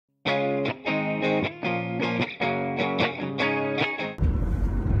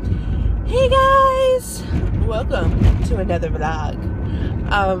welcome to another vlog.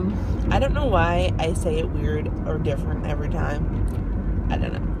 I don't know why I say it weird or different every time. I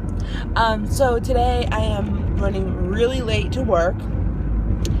don't know. So today I am running really late to work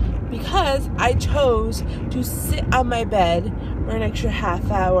because I chose to sit on my bed for an extra half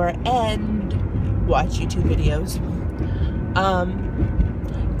hour and watch YouTube videos.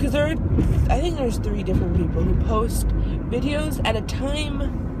 Because I think there's 3 different people who post videos at a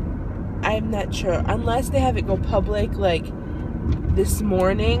time. I'm not sure, unless they have it go public like this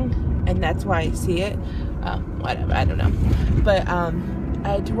morning, and that's why I see it. Whatever, I don't know. But I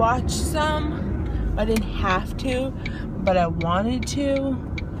had to watch some. I didn't have to, but I wanted to.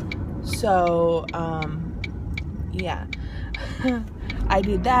 So yeah, I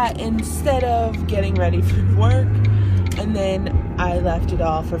did that instead of getting ready for work, and then I left it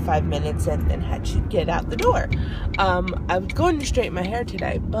all for 5 minutes and then had to get out the door. I was going to straighten my hair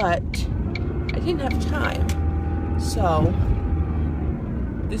today, but I didn't have time. So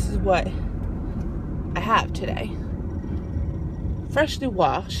this is what I have today. Freshly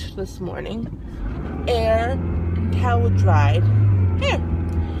washed this morning, air and towel dried hair.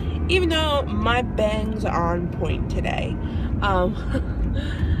 Even though my bangs are on point today.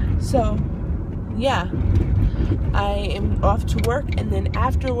 So yeah, I am off to work, and then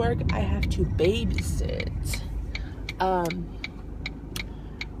after work I have to babysit.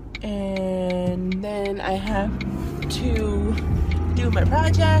 And then I have to do my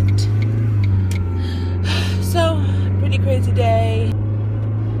project. So, pretty crazy day.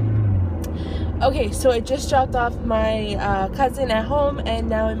 Okay, so I just dropped off my cousin at home, and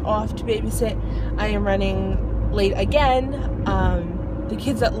now I'm off to babysit. I am running late again. The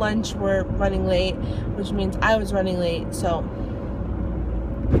kids at lunch were running late, which means I was running late, so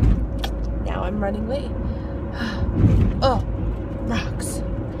now I'm running late. Oh, rocks.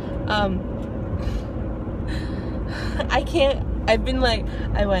 I can't, I've been like,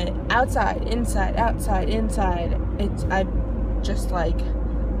 I went outside, inside, outside, inside. I'm just like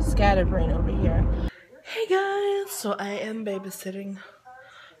scatterbrain over here. Hey guys, so I am babysitting.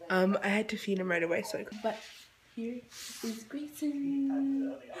 I had to feed him right away, so but here is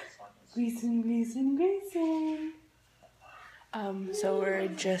Grayson. Grayson. So we're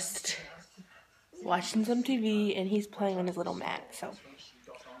just watching some TV, and he's playing on his little mat, so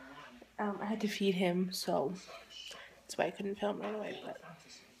I had to feed him, so that's why I couldn't film right away, but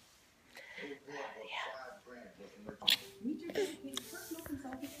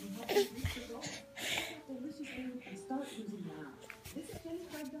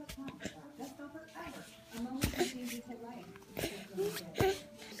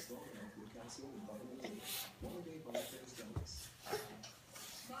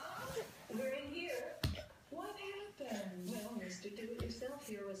We're in here. What happened? Well, Mr. Do-It-Yourself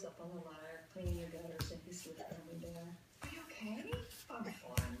here was up on the ladder cleaning your gutters, and he slipped down there. Are you okay? I'm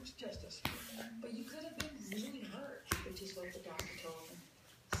fine. It was just a sprain. But you could have been really hurt, which is what the doctor told me.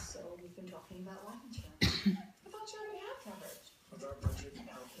 So we've been talking about life insurance. I thought you already had coverage. With our budget and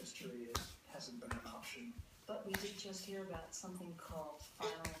health history, it hasn't been an option. But we did just hear about something called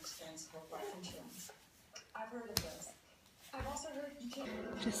final expense for life insurance. I've heard of this. I've also heard you can't.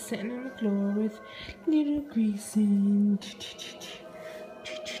 just sitting on the floor with little Grayson.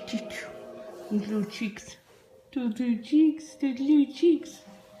 His little cheeks. Two little cheeks.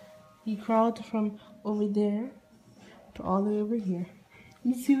 He crawled from over there to all the way over here.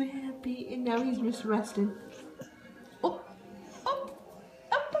 He's so happy, and now he's just resting. Oh, up.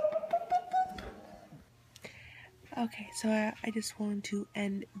 Okay, so I just wanted to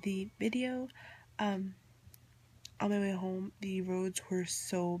end the video. On my way home, the roads were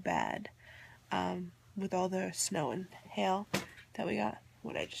so bad, with all the snow and hail that we got.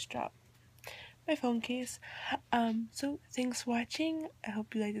 What I just dropped my phone case. So thanks for watching. I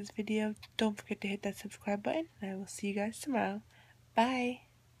hope you liked this video. Don't forget to hit that subscribe button, and I will see you guys tomorrow. Bye.